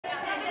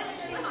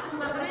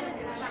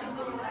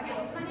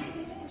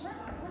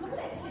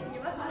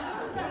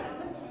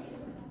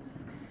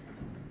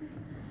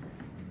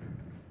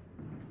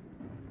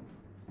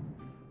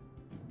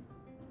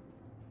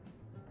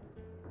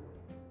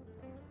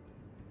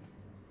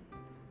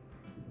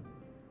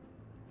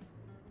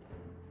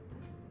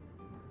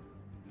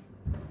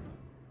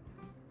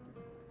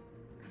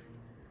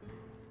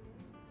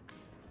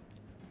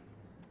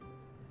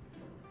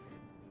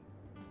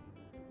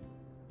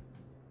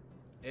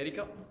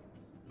Erika?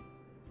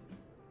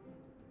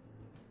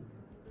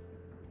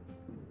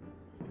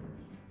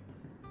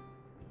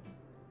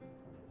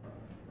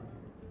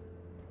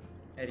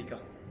 Erika,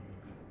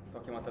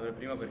 t'ho chiamata per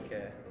prima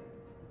perché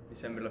mi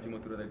sembra la più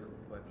matura del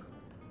gruppo, ecco.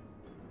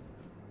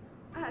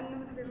 Ah,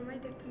 non avevo mai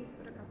detto a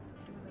nessun ragazzo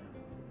prima d'ora.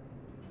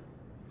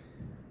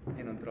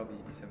 E non trovi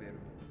che sia vero?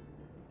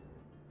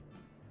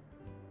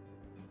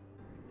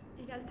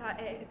 In realtà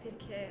è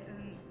perché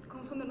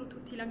confondono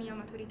tutti la mia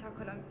maturità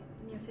con la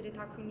mia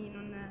serietà, quindi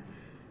non...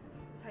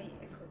 sai,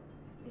 ecco,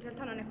 in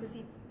realtà non è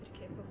così,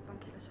 perché posso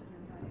anche lasciarmi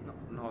andare.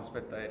 No,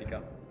 aspetta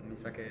Erika, mi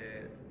sa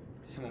che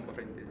ci siamo un po'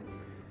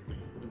 fraintesi.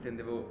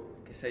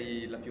 Intendevo che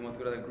sei la più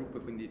matura del gruppo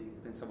e quindi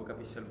pensavo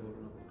capissi al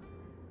volo.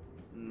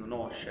 Non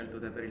ho scelto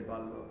te per il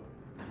ballo,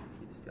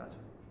 mi dispiace.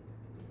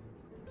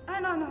 Ah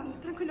no,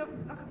 tranquillo,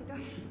 ho capito.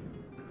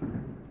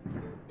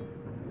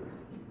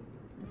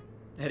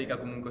 Erika,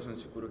 comunque sono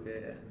sicuro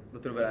che lo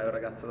troverai un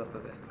ragazzo adatto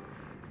a te.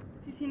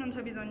 Sì, non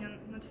c'è bisogno,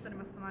 non ci sarei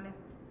rimasta male.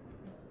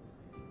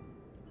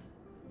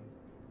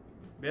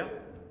 Bea?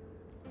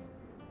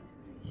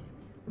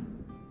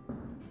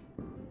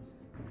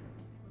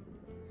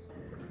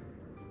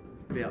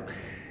 Bea,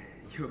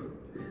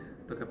 io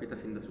t'ho capita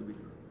fin da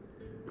subito.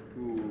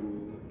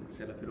 Tu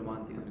sei la più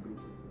romantica del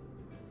gruppo.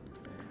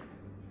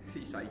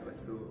 Sì, sai,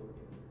 questo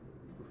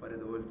può fare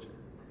dolce.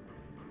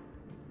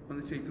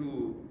 Quando sei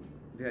tu,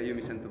 Bea, io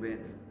mi sento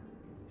bene,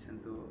 mi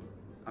sento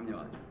a mio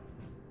agio.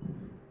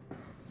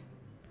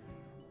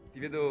 Ti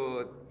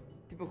vedo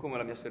tipo come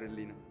la mia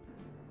sorellina.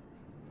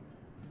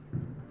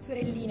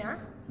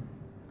 Sorellina?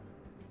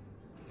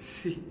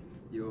 Sì,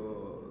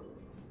 io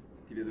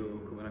ti vedo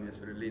come la mia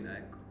sorellina,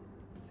 ecco.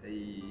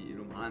 Sei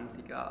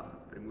romantica,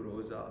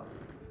 premurosa,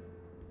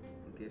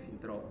 anche fin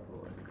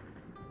troppo, ecco.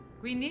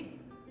 Quindi?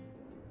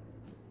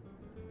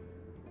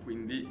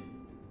 Quindi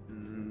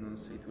non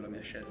sei tu la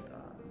mia scelta,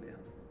 Bea.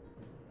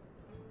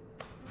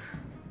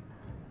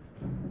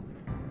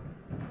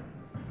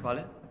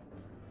 Vale?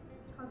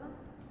 Cosa?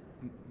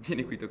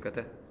 Vieni qui, tocca a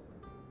te.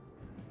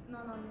 No.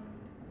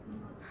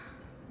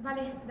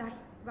 Vale, dai,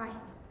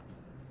 vai.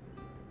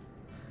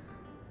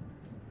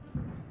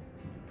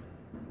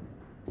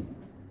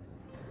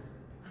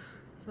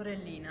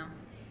 Sorellina,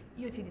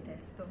 io ti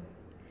detesto,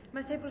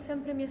 ma sei pur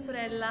sempre mia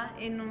sorella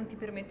e non ti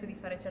permetto di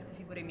fare certe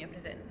figure in mia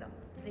presenza.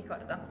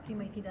 Ricorda,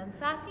 prima i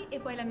fidanzati e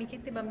poi le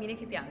amichette bambine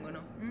che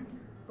piangono.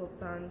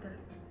 Poppante.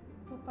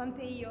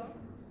 Poppante io?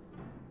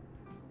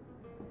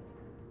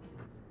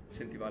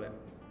 Senti, Vale,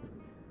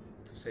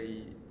 tu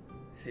sei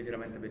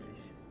veramente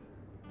bellissima.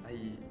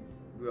 Hai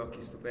due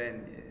occhi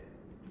stupendi e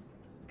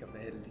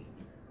capelli.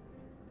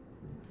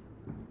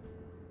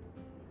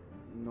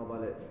 No,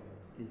 Vale,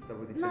 ti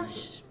stavo dicendo... No,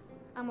 shh.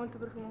 Ha molto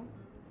profumo.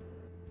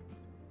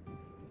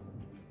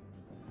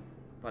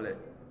 Vale,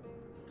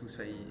 tu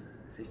sei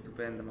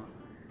stupenda, ma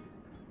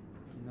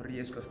non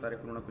riesco a stare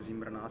con una così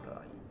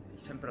imbranata. Hai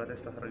sempre la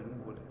testa tra le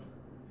nuvole.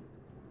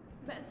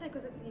 Beh, sai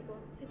cosa ti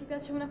dico? Se ti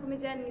piace una come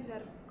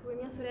Jennifer, come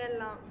mia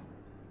sorella,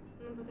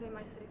 non potrei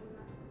mai stare con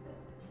me.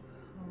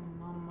 Oh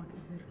mamma, che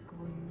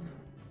vergogna.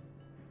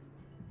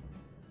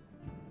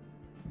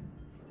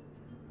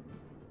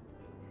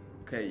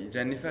 Ok,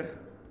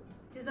 Jennifer?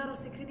 Tesoro,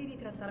 se credi di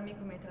trattarmi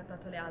come hai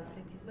trattato le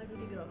altre, ti sbagli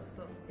di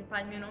grosso. Se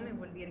fai il mio nome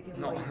vuol dire che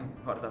No, vuoi...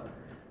 guarda,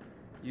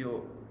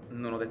 io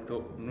non ho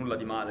detto nulla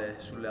di male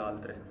sulle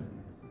altre.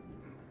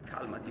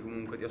 Calmati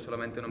comunque, ti ho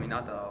solamente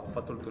nominata, ho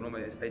fatto il tuo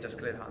nome e stai già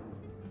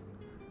sclerando.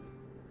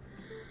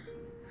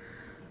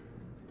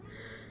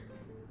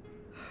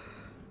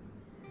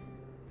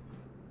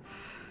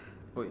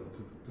 Poi,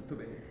 tutto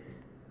bene?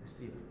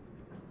 Respira.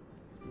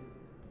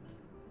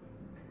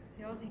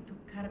 Se osi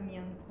toccarmi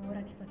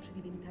ancora ti faccio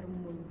diventare un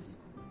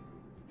mollusco.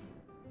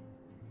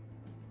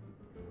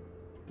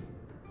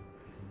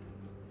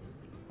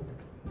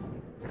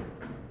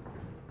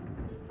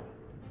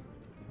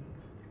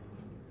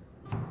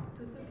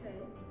 Tutto ok?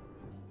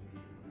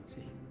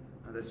 Sì,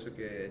 adesso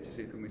che ci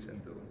sei tu mi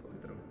sento un po' più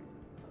tranquillo.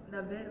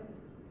 Davvero?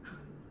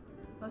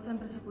 Ho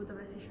sempre saputo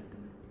avresti scelto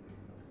me.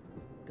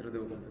 Te lo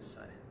devo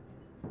confessare.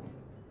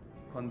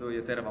 Quando io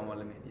e te eravamo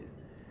alle medie,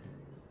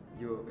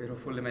 io ero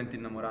follemente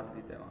innamorato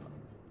di te, ma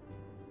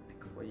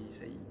ecco, poi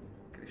sei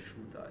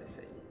cresciuta e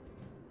sei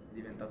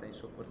diventata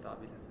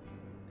insopportabile.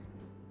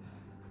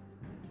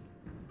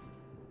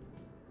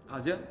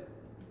 Asia?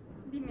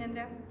 Dimmi,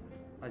 Andrea.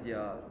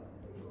 Asia,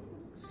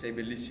 sei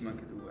bellissima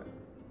anche tu,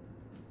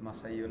 ma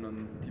sai, io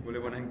non ti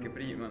volevo neanche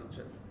prima,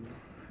 cioè,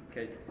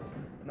 ok,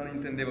 non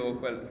intendevo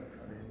quello,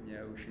 vabbè, mi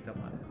è uscita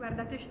male.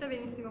 Guarda, ti è uscita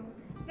benissimo.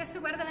 Adesso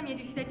guarda la mia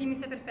riuscita e dimmi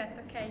se è perfetta,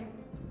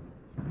 ok?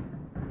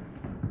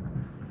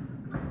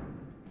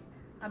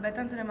 Vabbè,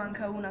 tanto ne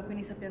manca una,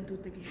 quindi sappiamo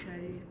tutte chi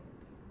scegli.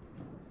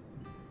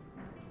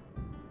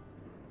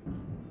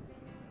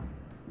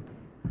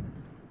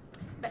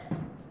 Beh,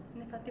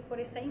 ne fate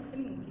fuori 6 in 6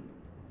 minuti.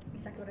 Mi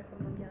sa che è un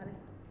record mondiale.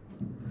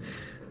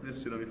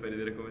 Nessuno mi fa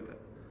ridere come te.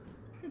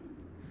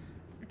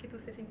 Anche tu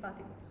sei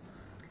simpatico.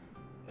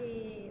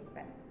 E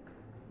beh,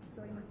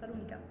 sono rimasta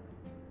l'unica.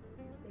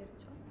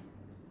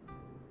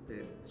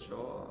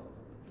 Perciò...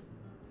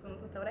 Sono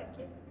tutta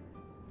orecchie?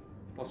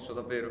 Posso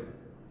davvero?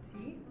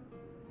 Sì?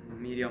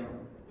 Miriam,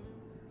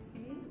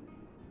 Sì?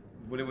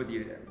 volevo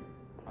dire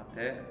a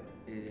te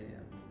e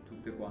a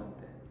tutte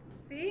quante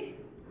Sì?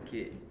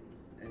 che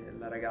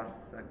la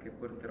ragazza che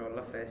porterò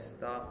alla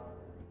festa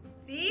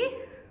Sì?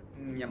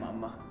 mia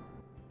mamma.